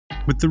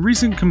With the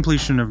recent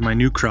completion of my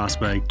new cross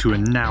bike to a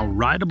now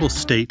rideable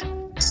state,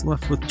 it's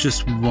left with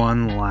just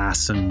one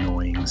last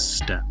annoying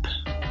step.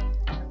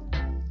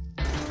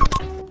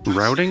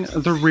 Routing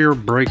the rear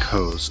brake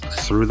hose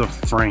through the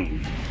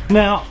frame.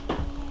 Now,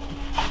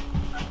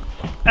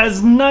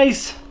 as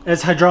nice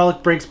as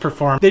hydraulic brakes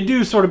perform, they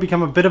do sort of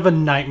become a bit of a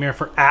nightmare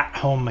for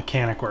at-home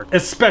mechanic work,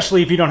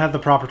 especially if you don't have the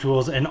proper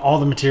tools and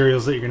all the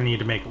materials that you're going to need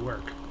to make it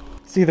work.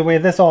 See, the way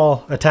this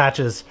all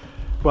attaches,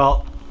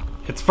 well,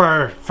 it's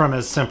far from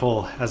as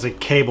simple as a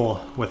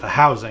cable with a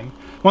housing.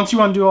 Once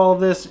you undo all of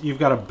this, you've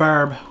got a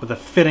barb with a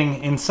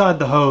fitting inside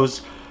the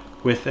hose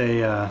with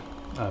a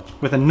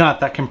nut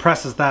that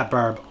compresses that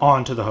barb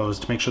onto the hose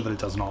to make sure that it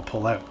doesn't all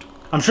pull out.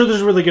 I'm sure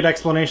there's a really good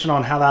explanation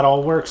on how that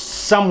all works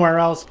somewhere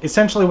else.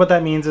 Essentially what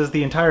that means is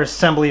the entire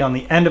assembly on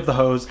the end of the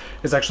hose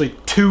is actually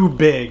too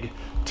big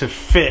to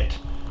fit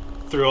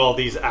through all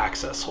these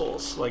access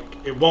holes. Like,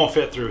 it won't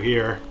fit through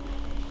here.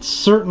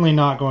 Certainly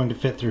not going to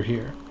fit through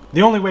here.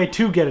 The only way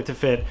to get it to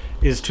fit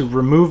is to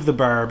remove the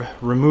barb,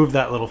 remove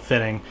that little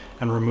fitting,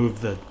 and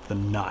remove the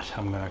nut,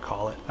 I'm gonna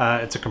call it.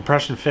 It's a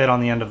compression fit on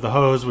the end of the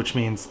hose, which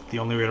means the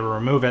only way to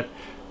remove it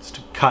is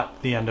to cut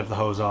the end of the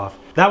hose off.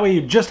 That way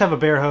you just have a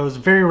bare hose,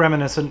 very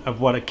reminiscent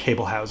of what a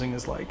cable housing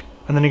is like.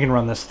 And then you can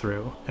run this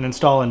through and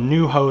install a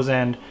new hose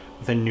end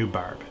with a new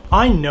barb.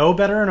 I know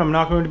better, and I'm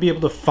not going to be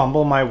able to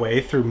fumble my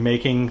way through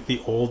making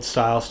the old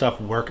style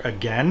stuff work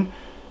again.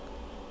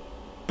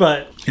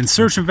 But in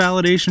search of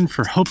validation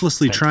for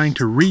hopelessly trying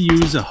to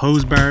reuse a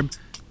hose barb,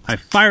 I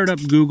fired up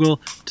Google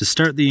to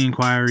start the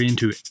inquiry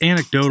into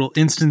anecdotal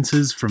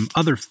instances from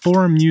other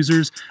forum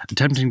users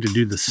attempting to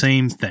do the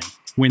same thing,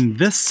 when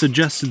this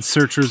suggested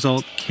search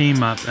result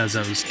came up as I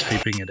was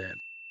typing it in.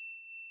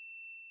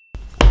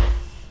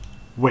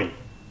 Wait,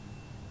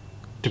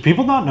 do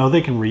people not know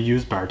they can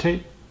reuse bar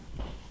tape?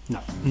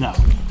 No.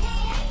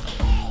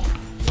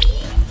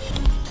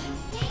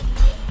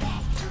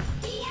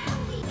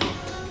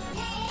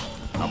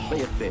 Now play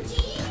it big.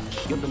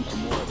 Give them some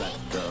more of that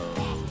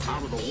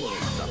out of the world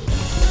stuff.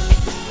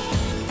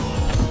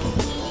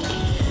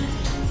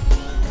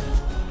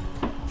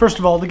 First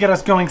of all, to get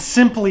us going,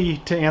 simply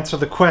to answer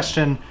the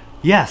question,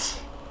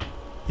 yes,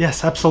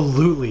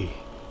 absolutely,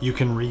 you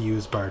can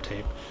reuse bar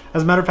tape.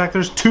 As a matter of fact,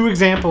 there's 2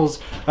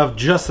 examples of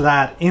just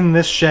that in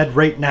this shed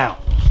right now.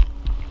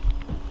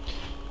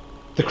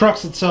 The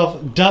Crux itself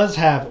does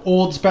have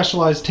old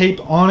Specialized tape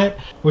on it,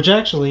 which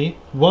actually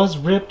was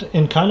ripped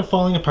and kind of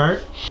falling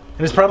apart.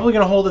 And it's probably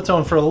going to hold its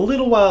own for a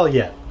little while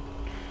yet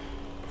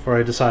before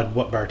I decide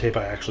what bar tape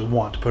I actually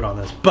want to put on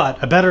this.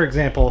 But a better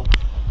example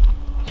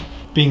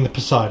being the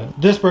Poseidon.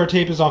 This bar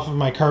tape is off of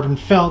my carbon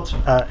felt.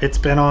 It's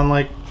been on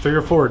like 3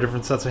 or 4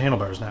 different sets of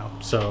handlebars now.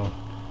 So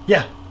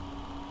yeah,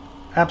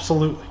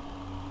 absolutely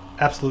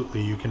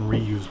you can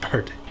reuse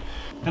bar tape.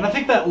 And I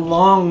think that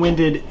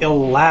long-winded,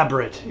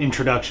 elaborate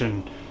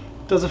introduction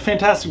does a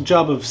fantastic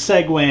job of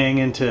segueing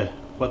into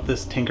what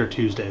this Tinker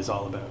Tuesday is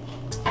all about.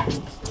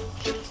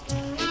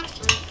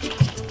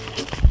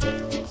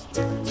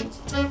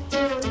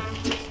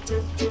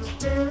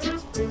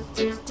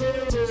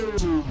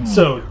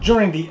 So,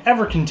 during the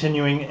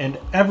ever-continuing and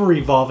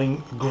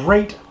ever-evolving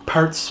great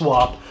parts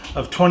swap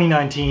of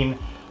 2019,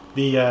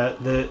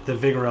 the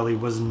Vigorelli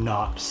was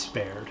not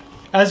spared.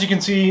 As you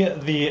can see,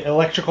 the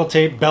electrical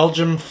tape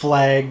Belgium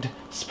flagged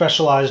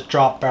Specialized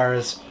drop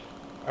bars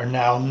are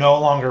now no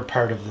longer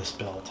part of this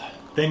build.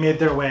 They made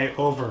their way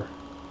over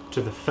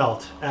to the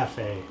Felt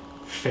FA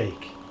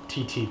fake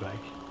TT bike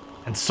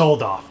and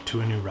sold off to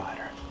a new rider.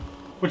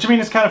 Which, I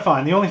mean, is kind of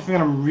fine. The only thing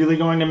that I'm really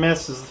going to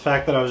miss is the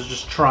fact that I was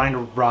just trying to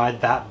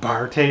ride that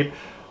bar tape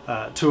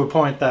to a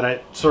point that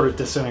it sort of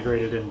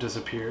disintegrated and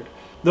disappeared.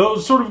 Though it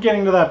was sort of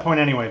getting to that point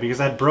anyway, because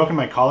I had broken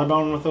my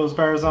collarbone with those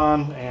bars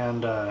on,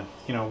 and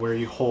you know, where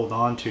you hold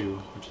on to,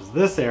 which is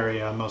this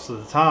area most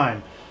of the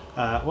time,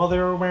 well, they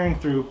were wearing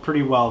through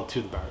pretty well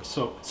to the bars.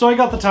 So I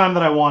got the time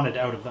that I wanted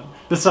out of them.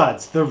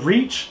 Besides, the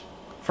reach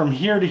from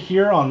here to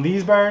here on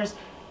these bars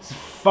is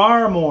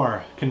far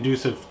more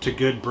conducive to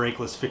good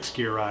brakeless fixed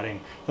gear riding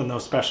than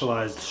those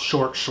Specialized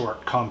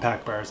short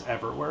compact bars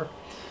ever were.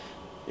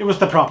 It was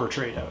the proper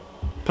trade-out.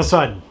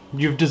 Poseidon,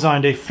 you've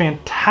designed a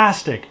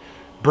fantastic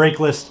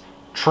brakeless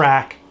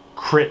track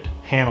crit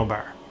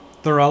handlebar.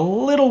 They're a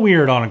little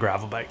weird on a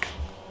gravel bike.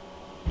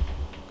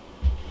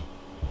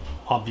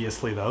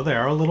 Obviously though, they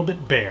are a little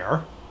bit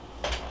bare.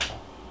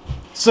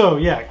 So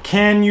yeah,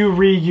 can you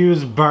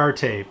reuse bar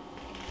tape?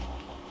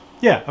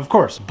 Yeah, of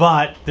course,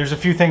 but there's a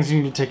few things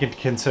you need to take into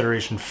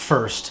consideration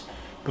first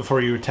before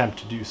you attempt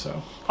to do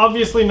so.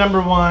 Obviously,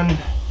 number 1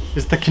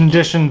 is the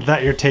condition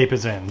that your tape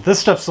is in. This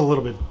stuff's a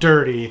little bit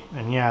dirty,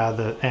 and yeah,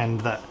 the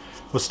end that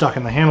was stuck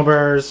in the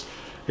handlebars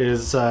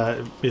is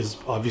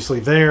obviously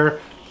there.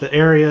 The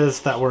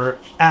areas that were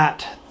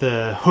at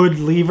the hood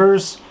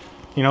levers,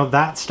 you know,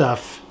 that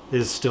stuff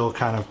is still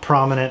kind of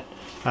prominent,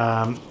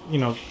 you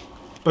know,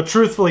 but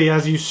truthfully,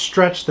 as you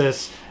stretch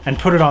this and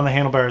put it on the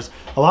handlebars,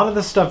 a lot of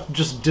this stuff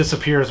just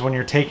disappears when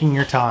you're taking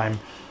your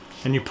time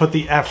and you put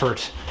the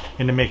effort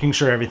into making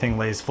sure everything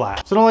lays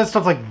flat. So don't let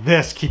stuff like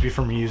this keep you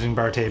from reusing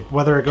bar tape,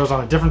 whether it goes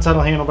on a different set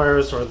of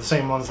handlebars or the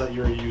same ones that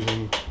you're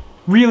using.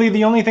 Really,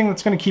 the only thing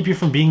that's going to keep you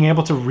from being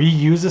able to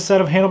reuse a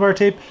set of handlebar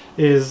tape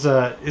is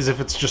if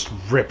it's just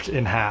ripped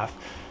in half.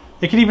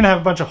 It can even have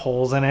a bunch of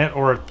holes in it,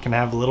 or it can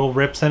have little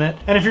rips in it.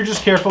 And if you're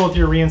just careful with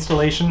your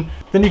reinstallation,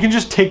 then you can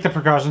just take the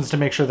precautions to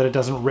make sure that it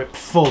doesn't rip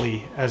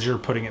fully as you're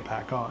putting it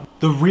back on.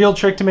 The real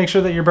trick to make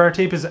sure that your bar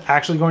tape is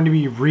actually going to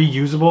be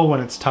reusable when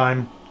it's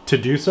time to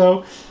do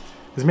so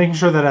is making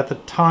sure that at the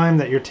time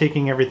that you're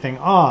taking everything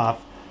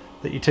off,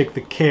 that you take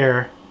the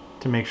care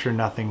to make sure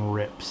nothing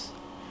rips.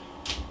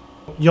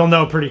 You'll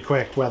know pretty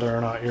quick whether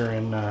or not you're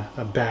in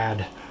a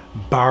bad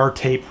bar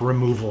tape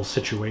removal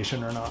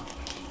situation or not.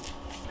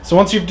 So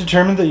once you've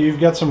determined that you've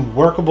got some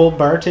workable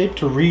bar tape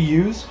to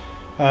reuse,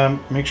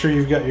 make sure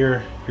you've got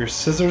your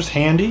scissors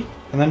handy,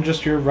 and then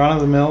just your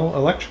run-of-the-mill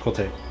electrical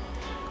tape.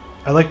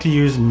 I like to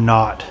use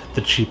not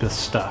the cheapest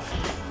stuff.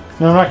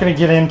 Now I'm not going to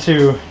get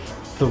into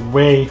the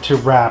way to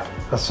wrap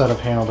a set of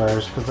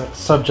handlebars, because that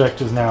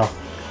subject is now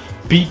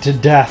beat to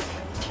death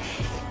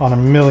on a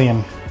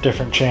million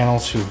different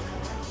channels who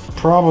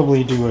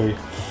probably do a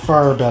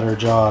far better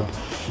job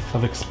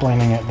of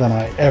explaining it than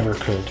I ever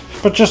could.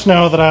 But just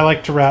know that I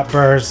like to wrap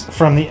bars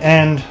from the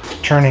end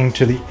turning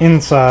to the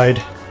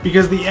inside,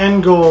 because the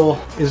end goal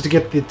is to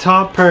get the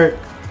top part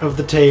of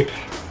the tape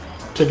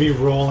to be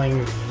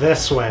rolling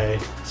this way,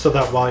 so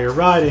that while you're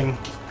riding,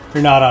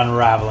 you're not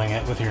unraveling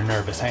it with your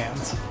nervous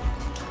hands.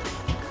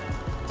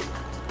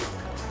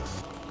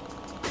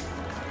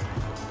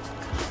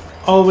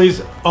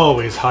 Always,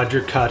 always hide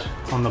your cut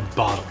on the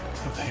bottom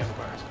of the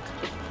handlebars.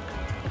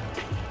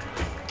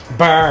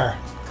 Burr!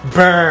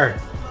 Burr!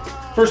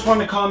 First one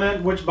to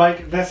comment which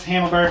bike this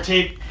handlebar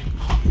tape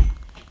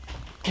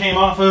came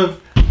off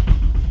of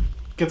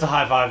gets a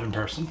high five in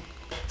person.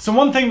 So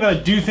one thing that I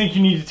do think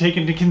you need to take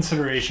into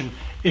consideration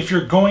if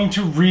you're going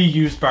to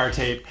reuse bar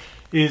tape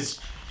is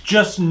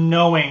just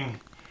knowing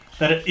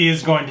that it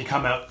is going to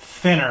come out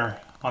thinner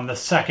on the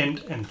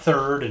second and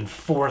third and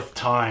fourth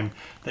time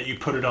that you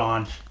put it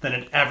on than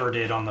it ever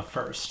did on the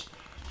first.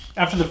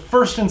 After the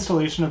first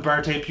installation of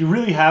bar tape, you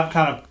really have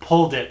kind of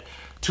pulled it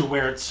to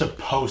where it's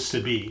supposed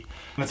to be.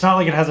 And it's not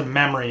like it has a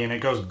memory and it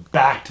goes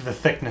back to the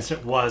thickness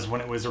it was when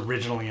it was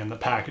originally in the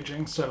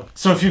packaging. So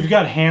if you've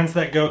got hands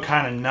that go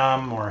kind of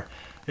numb, or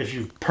if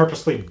you've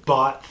purposely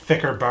bought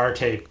thicker bar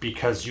tape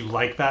because you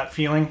like that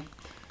feeling,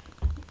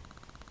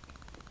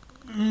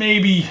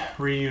 maybe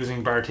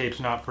reusing bar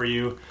tape's not for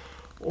you,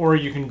 or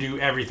you can do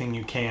everything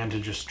you can to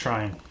just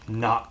try and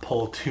not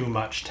pull too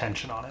much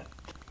tension on it.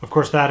 Of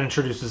course, that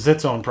introduces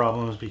its own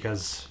problems,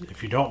 because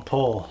if you don't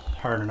pull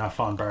hard enough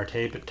on bar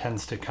tape, it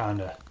tends to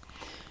kind of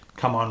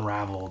come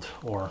unraveled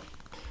or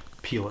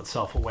peel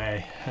itself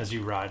away as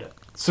you ride it.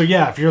 So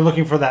yeah, if you're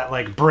looking for that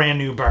like brand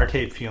new bar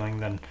tape feeling,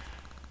 then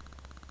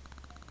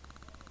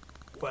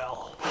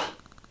well.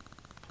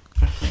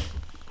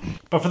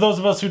 But for those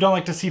of us who don't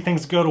like to see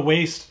things go to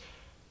waste,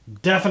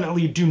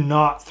 definitely do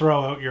not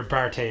throw out your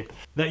bar tape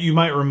that you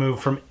might remove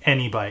from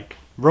any bike.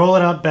 Roll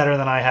it up better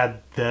than I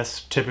had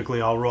this.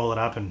 Typically I'll roll it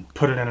up and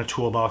put it in a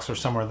toolbox or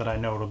somewhere that I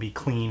know it'll be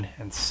clean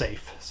and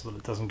safe so that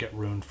it doesn't get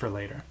ruined for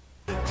later.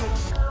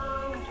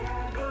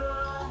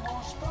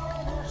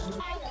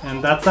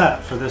 And that's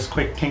that for this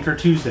quick Tinker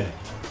Tuesday.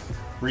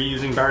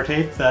 Reusing bar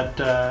tape that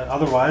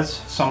otherwise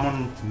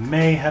someone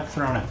may have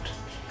thrown out.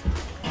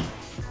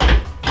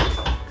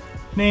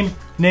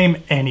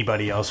 Name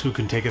anybody else who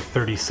can take a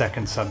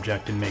 30-second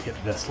subject and make it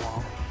this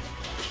long.